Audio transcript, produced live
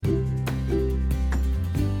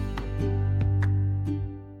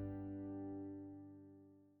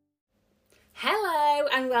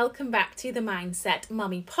and welcome back to the Mindset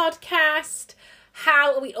Mummy podcast.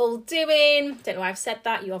 How are we all doing? Don't know why I've said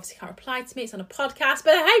that. You obviously can't reply to me. It's on a podcast,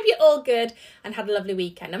 but I hope you're all good and had a lovely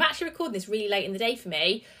weekend. I'm actually recording this really late in the day for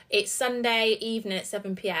me. It's Sunday evening at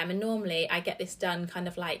 7 p.m. and normally I get this done kind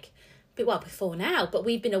of like, well, before now, but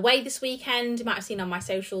we've been away this weekend. You might have seen on my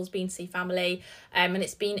socials, been to see family, and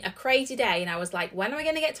it's been a crazy day. And I was like, when am I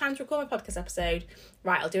going to get time to record my podcast episode?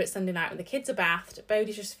 Right, I'll do it Sunday night when the kids are bathed,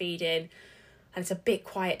 Bodhi's just feeding, and it's a bit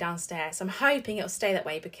quiet downstairs. So I'm hoping it'll stay that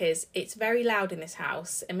way because it's very loud in this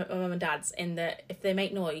house, and my mum and dad's, in that if they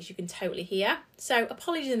make noise, you can totally hear. So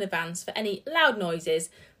apologies in advance for any loud noises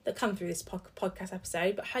that come through this podcast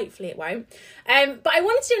episode, but hopefully it won't. But I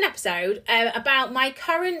wanted to do an episode about my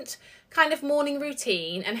current kind of morning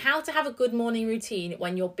routine and how to have a good morning routine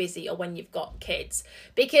when you're busy or when you've got kids,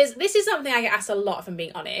 because this is something I get asked a lot, if I'm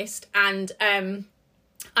being honest. And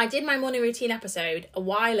I did my morning routine episode a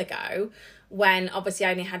while ago when obviously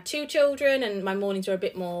I only had 2 children and my mornings were a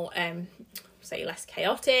bit more less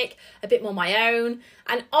chaotic, a bit more my own.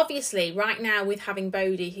 And obviously right now with having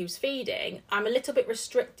Bodhi who's feeding, I'm a little bit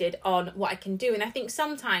restricted on what I can do. And I think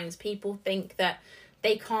sometimes people think that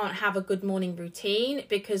they can't have a good morning routine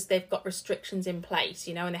because they've got restrictions in place,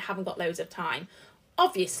 you know, and they haven't got loads of time.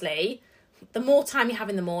 Obviously, the more time you have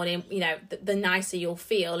in the morning, you know, the nicer you'll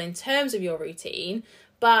feel in terms of your routine,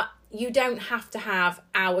 but you don't have to have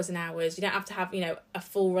hours and hours. You don't have to have, you know, a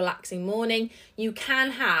full relaxing morning. You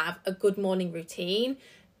can have a good morning routine,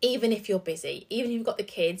 even if you're busy, even if you've got the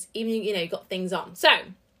kids, even if, you know, you've got things on. So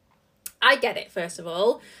I get it, first of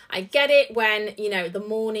all. I get it when, you know, the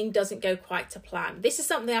morning doesn't go quite to plan. This is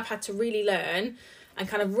something I've had to really learn and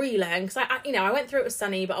kind of relearn, because I went through it with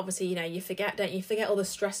Sunny, but obviously, you know, you forget, don't you? You forget all the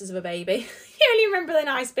stresses of a baby. You only remember the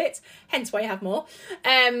nice bits, hence why you have more.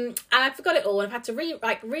 And I forgot it all, and I've had to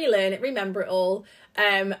relearn it, remember it all,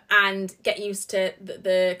 and get used to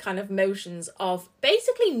the kind of motions of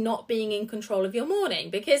basically not being in control of your morning.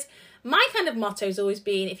 Because my kind of motto has always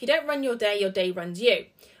been, if you don't run your day runs you.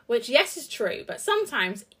 Which, yes, is true, but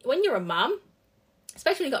sometimes when you're a mum,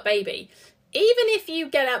 especially when you've got a baby, even if you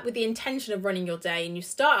get up with the intention of running your day and you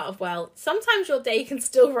start off well, sometimes your day can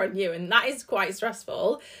still run you, and that is quite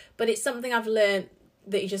stressful. But it's something I've learned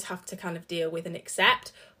that you just have to kind of deal with and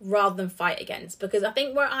accept rather than fight against. Because I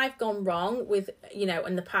think where I've gone wrong with, you know,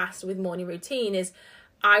 in the past with morning routine is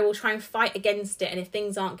I will try and fight against it, and if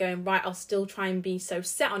things aren't going right, I'll still try and be so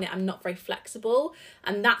set on it. I'm not very flexible,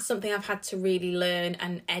 and that's something I've had to really learn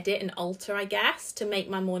and edit and alter, I guess, to make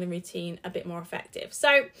my morning routine a bit more effective.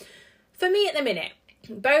 So for me at the minute,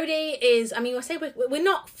 Bodhi is, I mean, I say we're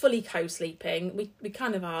not fully co-sleeping. We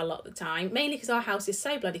kind of are a lot of the time, mainly because our house is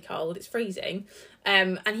so bloody cold, it's freezing,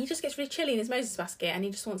 and he just gets really chilly in his Moses basket, and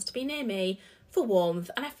he just wants to be near me for warmth,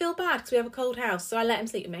 and I feel bad because we have a cold house, so I let him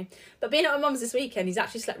sleep with me. But being at my mum's this weekend, he's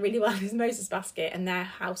actually slept really well in his Moses basket, and their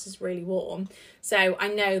house is really warm, so I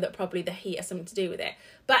know that probably the heat has something to do with it.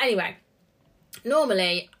 But anyway,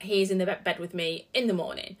 normally he's in the bed with me in the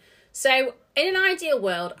morning. So in an ideal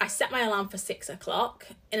world, I set my alarm for 6 o'clock.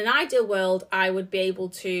 In an ideal world, I would be able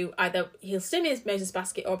to either, he'll still be in his Moses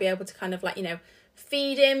basket, or be able to kind of like, you know,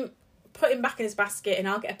 feed him, put him back in his basket, and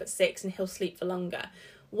I'll get up at 6 and he'll sleep for longer.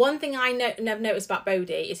 One thing I never noticed about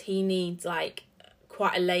Bodhi is he needs like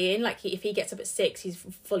quite a lay-in. Like if he gets up at 6, he's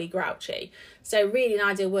fully grouchy. So really in an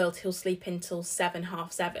ideal world, he'll sleep until 7,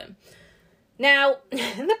 half 7. Now,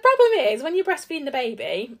 the problem is when you're breastfeeding the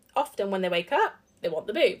baby, often when they wake up, they want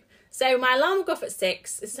the boob. So my alarm will go off at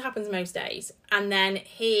 6. This happens most days. And then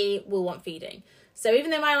he will want feeding. So even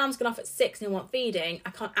though my alarm's gone off at 6 and he'll want feeding,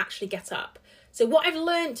 I can't actually get up. So what I've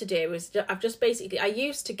learned to do is I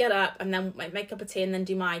used to get up and then make a cup of tea and then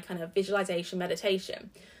do my kind of visualization meditation.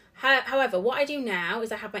 However, what I do now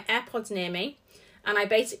is I have my AirPods near me, and I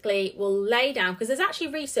basically will lay down, because there's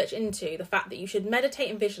actually research into the fact that you should meditate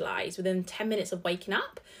and visualize within 10 minutes of waking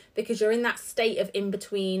up, because you're in that state of in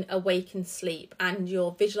between awake and sleep, and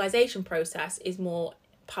your visualization process is more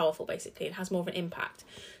powerful, basically. It has more of an impact.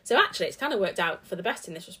 So actually it's kind of worked out for the best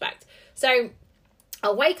in this respect. So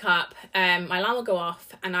I'll wake up, my alarm will go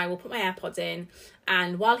off, and I will put my AirPods in,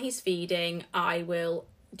 and while he's feeding, I will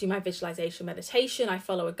do my visualization meditation. I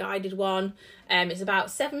follow a guided one. It's about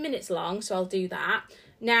 7 minutes long, so I'll do that.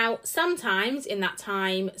 Now, sometimes in that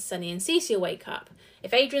time, Sunny and Cece will wake up.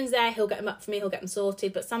 If Adrian's there, he'll get them up for me, he'll get them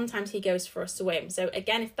sorted, but sometimes he goes for a swim. So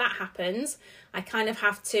again, if that happens, I kind of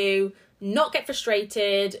have to not get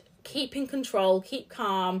frustrated, keep in control, keep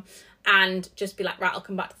calm, and just be like, right, I'll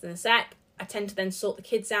come back to this in a sec. I tend to then sort the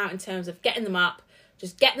kids out in terms of getting them up,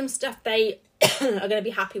 just get them stuff they are going to be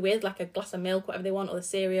happy with, like a glass of milk, whatever they want, or the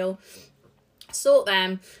cereal. sort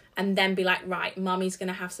them, and then be like, right, mummy's going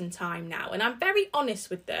to have some time now. And I'm very honest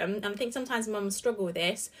with them. And I think sometimes mums struggle with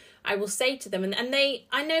this. I will say to them, and they,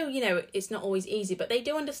 I know, you know, it's not always easy, but they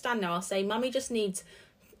do understand now. I'll say, mummy just needs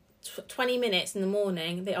 20 minutes in the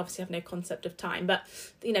morning. They obviously have no concept of time, but,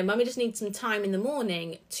 you know, mummy just needs some time in the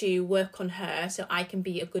morning to work on her so I can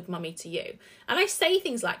be a good mummy to you. And I say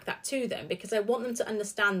things like that to them because I want them to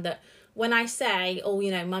understand that when I say, oh,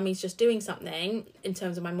 you know, mummy's just doing something in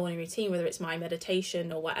terms of my morning routine, whether it's my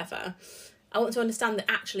meditation or whatever, I want to understand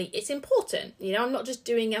that actually it's important. You know, I'm not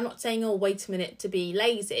saying, oh, wait a minute to be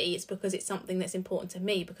lazy. It's because it's something that's important to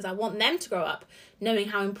me, because I want them to grow up knowing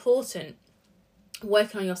how important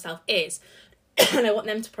working on yourself is. And I want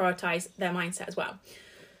them to prioritise their mindset as well.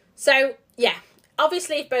 So, yeah,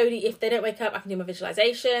 obviously if they don't wake up, I can do my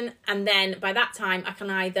visualisation. And then by that time, I can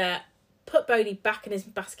either put Bodhi back in his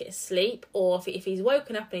basket of sleep, or if he's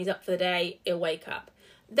woken up and he's up for the day, he'll wake up.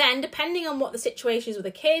 Then, depending on what the situation is with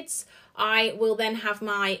the kids, I will then have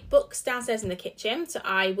my books downstairs in the kitchen. So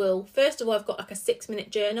I will, first of all, I've got like a 6-minute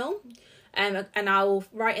journal, and I'll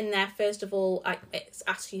write in there, first of all, it's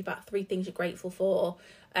asking you about 3 things you're grateful for.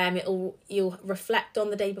 You'll reflect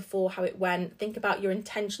on the day before, how it went, think about your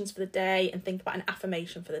intentions for the day, and think about an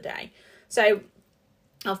affirmation for the day. So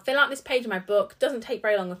I'll fill out this page in my book. Doesn't take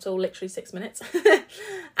very long at all, literally 6 minutes.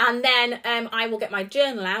 And then I will get my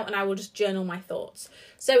journal out and I will just journal my thoughts.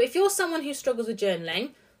 So if you're someone who struggles with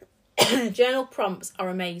journaling, journal prompts are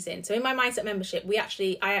amazing. So in my Mindset membership,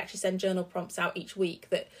 I actually send journal prompts out each week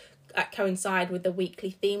that coincide with the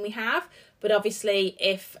weekly theme we have. But obviously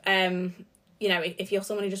if you know, if you're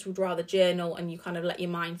someone who just would rather journal and you kind of let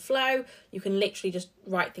your mind flow, you can literally just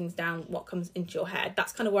write things down, what comes into your head.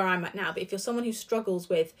 That's kind of where I'm at now. But if you're someone who struggles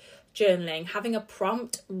with journaling, having a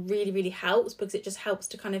prompt really, really helps, because it just helps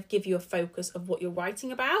to kind of give you a focus of what you're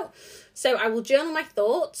writing about. So I will journal my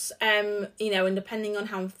thoughts, you know, and depending on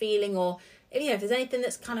how I'm feeling, or, you know, if there's anything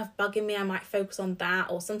that's kind of bugging me, I might focus on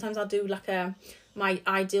that. Or sometimes I'll do like my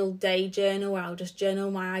ideal day journal, where I'll just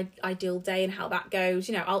journal my ideal day and how that goes.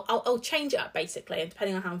 You know, I'll change it up basically,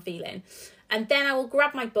 depending on how I'm feeling. And then I will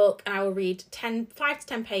grab my book and I will read 5 to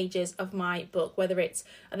 10 pages of my book, whether it's,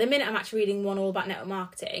 at the minute I'm actually reading one all about network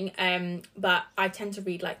marketing, but I tend to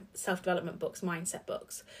read like self-development books, mindset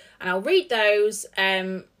books, and I'll read those.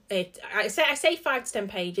 I say 5 to 10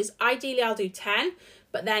 pages. Ideally I'll do 10,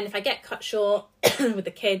 but then if I get cut short with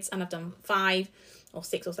the kids and I've done 5 or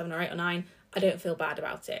 6 or 7 or 8 or 9, I don't feel bad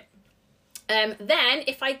about it. Then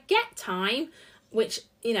if I get time, which,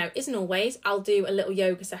 you know, isn't always, I'll do a little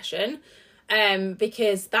yoga session,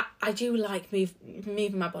 because that I do like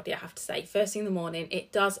moving my body, I have to say. First thing in the morning,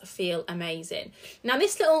 it does feel amazing. Now,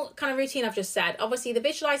 this little kind of routine I've just said, obviously the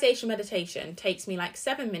visualization meditation takes me like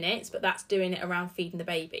 7 minutes, but that's doing it around feeding the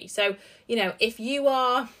baby. So, you know, if you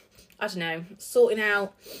are, I don't know, sorting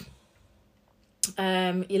out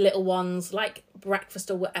your little ones, like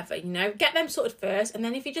breakfast or whatever, you know, get them sorted first, and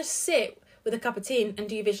then if you just sit with a cup of tea and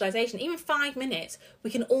do your visualization, even 5 minutes, we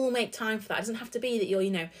can all make time for that. It doesn't have to be that you're, you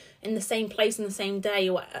know, in the same place on the same day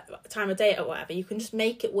or time of day or whatever. You can just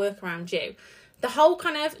make it work around you. The whole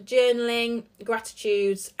kind of journaling,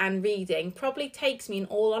 gratitudes and reading probably takes me, in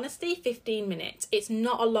all honesty, 15 minutes. It's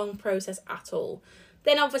not a long process at all.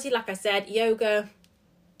 Then obviously, like I said, yoga,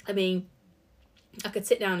 I mean, I could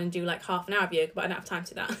sit down and do like half an hour of yoga, but I don't have time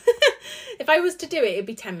to do that. If I was to do it, it'd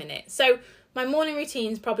be 10 minutes. So my morning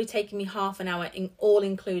routine's probably taking me half an hour, all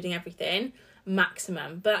including everything,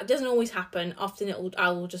 maximum. But that doesn't always happen. Often I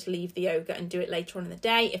will just leave the yoga and do it later on in the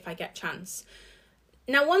day if I get a chance.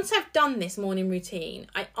 Now, once I've done this morning routine,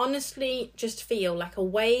 I honestly just feel like a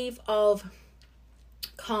wave of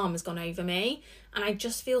calm has gone over me, and I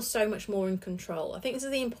just feel so much more in control. I think this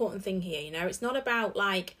is the important thing here, you know. It's not about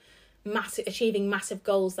like achieving massive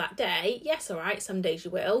goals that day. Yes, all right, some days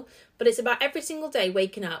you will, but it's about every single day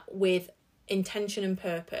waking up with intention and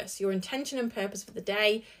purpose. Your intention and purpose for the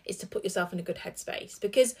day is to put yourself in a good headspace,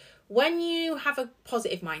 because when you have a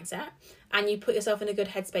positive mindset and you put yourself in a good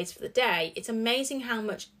headspace for the day, it's amazing how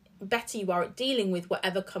much better you are at dealing with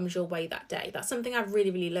whatever comes your way that day. That's something I've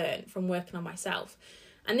really, really learned from working on myself.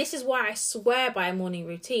 And this is why I swear by a morning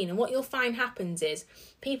routine. And what you'll find happens is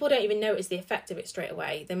people don't even notice the effect of it straight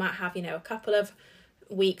away. They might have, you know, a couple of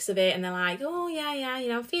weeks of it and they're like, oh yeah, you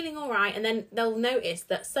know, I'm feeling all right. And then they'll notice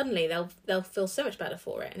that suddenly they'll feel so much better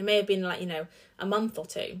for it. And it may have been like, you know, a month or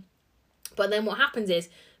two. But then what happens is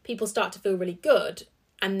people start to feel really good.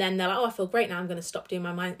 And then they're like, oh, I feel great now. I'm going to stop doing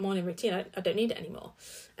my morning routine. I don't need it anymore.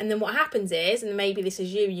 And then what happens is, and maybe this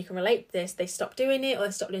is you can relate to this, they stop doing it, or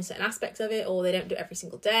they stop doing certain aspects of it, or they don't do it every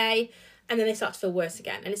single day. And then they start to feel worse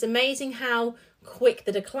again. And it's amazing how quick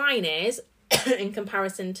the decline is in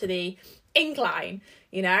comparison to the incline.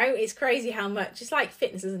 You know, it's crazy how much, it's like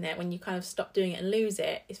fitness, isn't it? When you kind of stop doing it and lose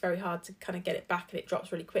it, it's very hard to kind of get it back, and it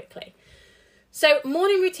drops really quickly. So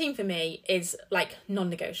morning routine for me is like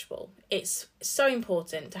non-negotiable. It's so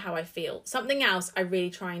important to how I feel. Something else I really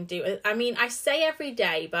try and do, I mean, I say every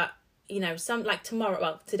day, but you know, some like tomorrow,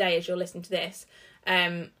 well, today as you're listening to this,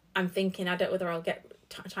 I'm thinking, I don't know whether I'll get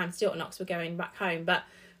time to do it or not because we're going back home. But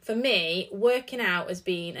for me, working out has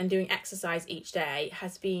been, and doing exercise each day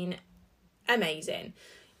has been amazing.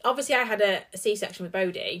 Obviously, I had a C-section with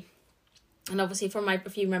Bodhi. And obviously,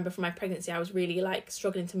 if you remember from my pregnancy, I was really like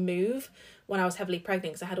struggling to move when I was heavily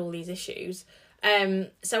pregnant because I had all these issues.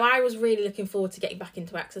 So I was really looking forward to getting back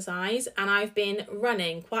into exercise, and I've been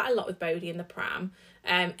running quite a lot with Bodhi in the pram.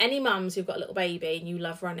 Any mums who've got a little baby and you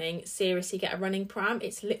love running, seriously get a running pram.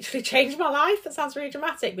 It's literally changed my life. That sounds really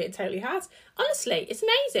dramatic, but it totally has. Honestly, it's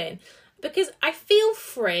amazing because I feel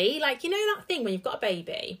free. Like, you know that thing when you've got a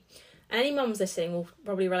baby, and any mums listening will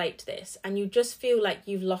probably relate to this, and you just feel like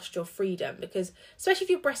you've lost your freedom because, especially if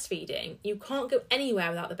you're breastfeeding, you can't go anywhere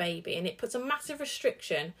without the baby, and it puts a massive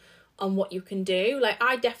restriction on what you can do. Like,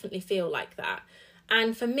 I definitely feel like that.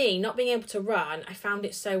 And for me, not being able to run, I found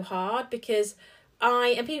it so hard because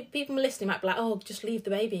people listening might be like, oh, just leave the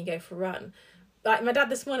baby and go for a run. Like, my dad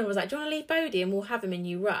this morning was like, do you want to leave Bodhi and we'll have him and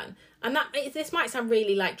you run? And this might sound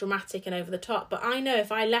really like dramatic and over the top, but I know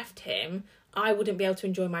if I left him, I wouldn't be able to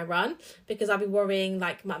enjoy my run because I'd be worrying,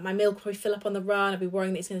 like, my milk will probably fill up on the run. I'd be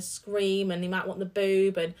worrying that he's going to scream and he might want the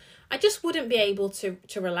boob, and I just wouldn't be able to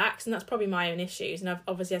relax, and that's probably my own issues. And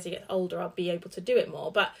obviously as he gets older, I'll be able to do it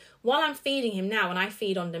more. But while I'm feeding him now, and I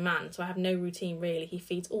feed on demand, so I have no routine really, he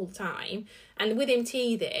feeds all the time. And with him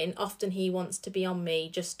teething, often he wants to be on me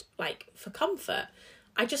just like for comfort.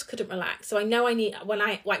 I just couldn't relax. So I know when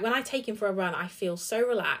I take him for a run, I feel so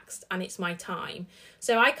relaxed and it's my time.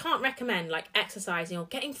 So I can't recommend like exercising or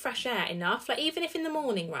getting fresh air enough. Like, even if in the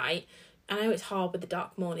morning, right? I know it's hard with the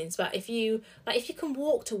dark mornings, but if you can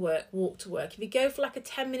walk to work. If you go for like a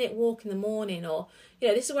 10-minute walk in the morning, or, you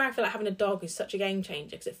know, this is where I feel like having a dog is such a game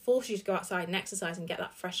changer because it forces you to go outside and exercise and get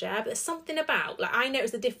that fresh air. But there's something about, like, I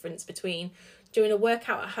notice the difference between doing a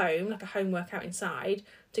workout at home, like a home workout inside,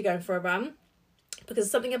 to going for a run. Because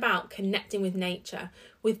there's something about connecting with nature,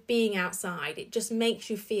 with being outside. It just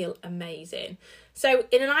makes you feel amazing. So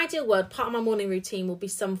in an ideal world, part of my morning routine will be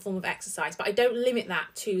some form of exercise, but I don't limit that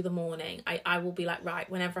to the morning. I will be like, right,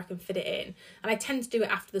 whenever I can fit it in. And I tend to do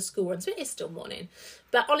it after the school run, so it is still morning.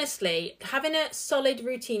 But honestly, having a solid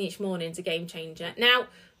routine each morning is a game changer. Now,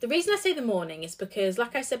 the reason I say the morning is because,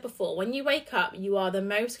 like I said before, when you wake up, you are the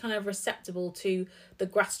most kind of receptible to the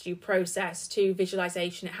gratitude process, to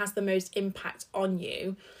visualization. It has the most impact on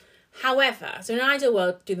you. However, so in an ideal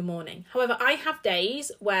world, do the morning. However, I have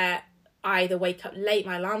days where I either wake up late,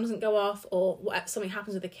 my alarm doesn't go off, or something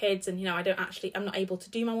happens with the kids and, you know, I'm not able to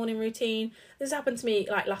do my morning routine. This happened to me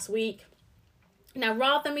like last week. Now,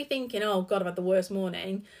 rather than me thinking, oh God, I've had the worst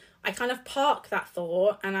morning, I kind of park that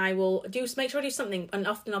thought and I will make sure I do something, and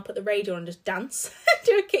often I'll put the radio on and just dance,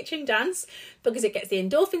 do a kitchen dance, because it gets the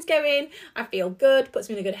endorphins going, I feel good, puts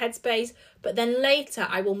me in a good headspace. But then later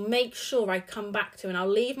I will make sure I come back to, and I'll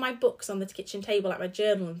leave my books on the kitchen table, like my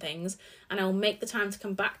journal and things, and I'll make the time to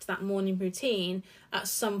come back to that morning routine at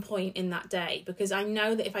some point in that day, because I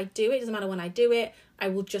know that if I do it, doesn't matter when I do it, I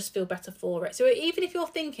will just feel better for it. So even if you're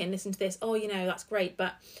thinking, listen to this, oh, you know, that's great,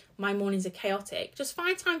 but my mornings are chaotic, just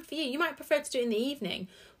find time for you. You might prefer to do it in the evening,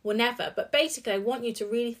 whenever. But basically, I want you to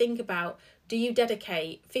really think about, do you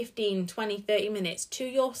dedicate 15, 20, 30 minutes to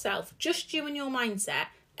yourself, just you and your mindset,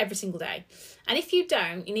 every single day? And if you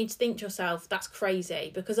don't, you need to think to yourself, that's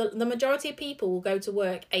crazy, because the majority of people will go to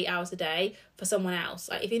work 8 hours a day for someone else.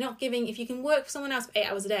 Like, if you can work for someone else for 8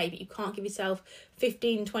 hours a day, but you can't give yourself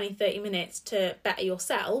 15, 20, 30 minutes to better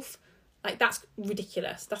yourself, like, that's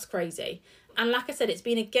ridiculous. That's crazy. And like I said, it's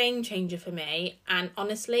been a game changer for me. And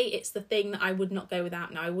honestly, it's the thing that I would not go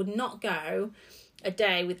without now. I would not go a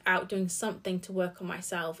day without doing something to work on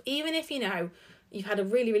myself. Even if, you know, you've had a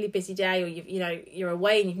really, really busy day, or you're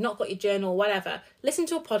away and you've not got your journal or whatever, listen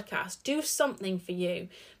to a podcast, do something for you.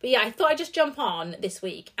 But yeah, I thought I'd just jump on this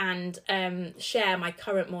week and share my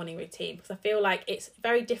current morning routine, because I feel like it's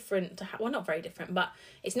very different to well, not very different, but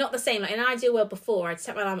it's not the same. Like, in an ideal world before, I'd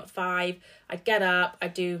set my alarm at 5, I'd get up,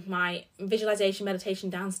 I'd do my visualization meditation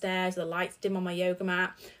downstairs, the lights dim on my yoga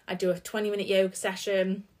mat, I'd do a 20-minute yoga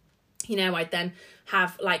session. You know, I'd then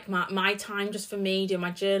have like my time just for me, doing my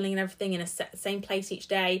journaling and everything in same place each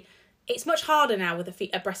day. It's much harder now with a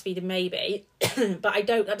breastfeeding baby, but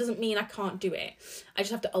that doesn't mean I can't do it. I just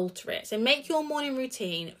have to alter it. So make your morning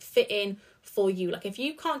routine fit in for you. Like if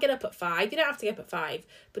you can't get up at 5, you don't have to get up at 5,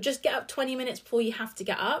 but just get up 20 minutes before you have to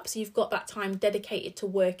get up, so you've got that time dedicated to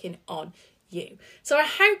working on you. So I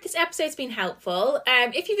hope this episode's been helpful.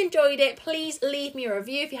 If you've enjoyed it, please leave me a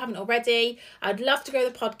review if you haven't already. I'd love to grow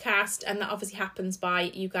the podcast, and that obviously happens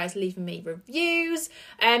by you guys leaving me reviews.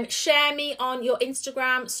 Share me on your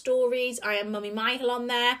Instagram stories. I am Mummy Michael on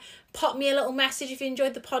there. Pop me a little message if you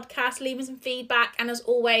enjoyed the podcast, leave me some feedback. And as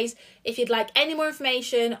always, if you'd like any more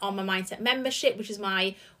information on my Mindset membership, which is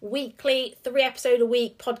my weekly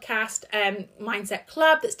 3-episode-a-week podcast Mindset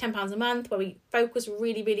Club, that's £10 a month, where we focus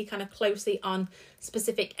really, really kind of closely on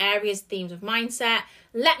specific areas, themes of mindset,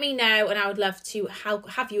 let me know, and I would love to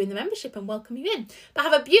have you in the membership and welcome you in. But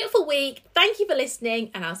have a beautiful week. Thank you for listening,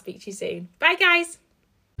 and I'll speak to you soon. Bye, guys.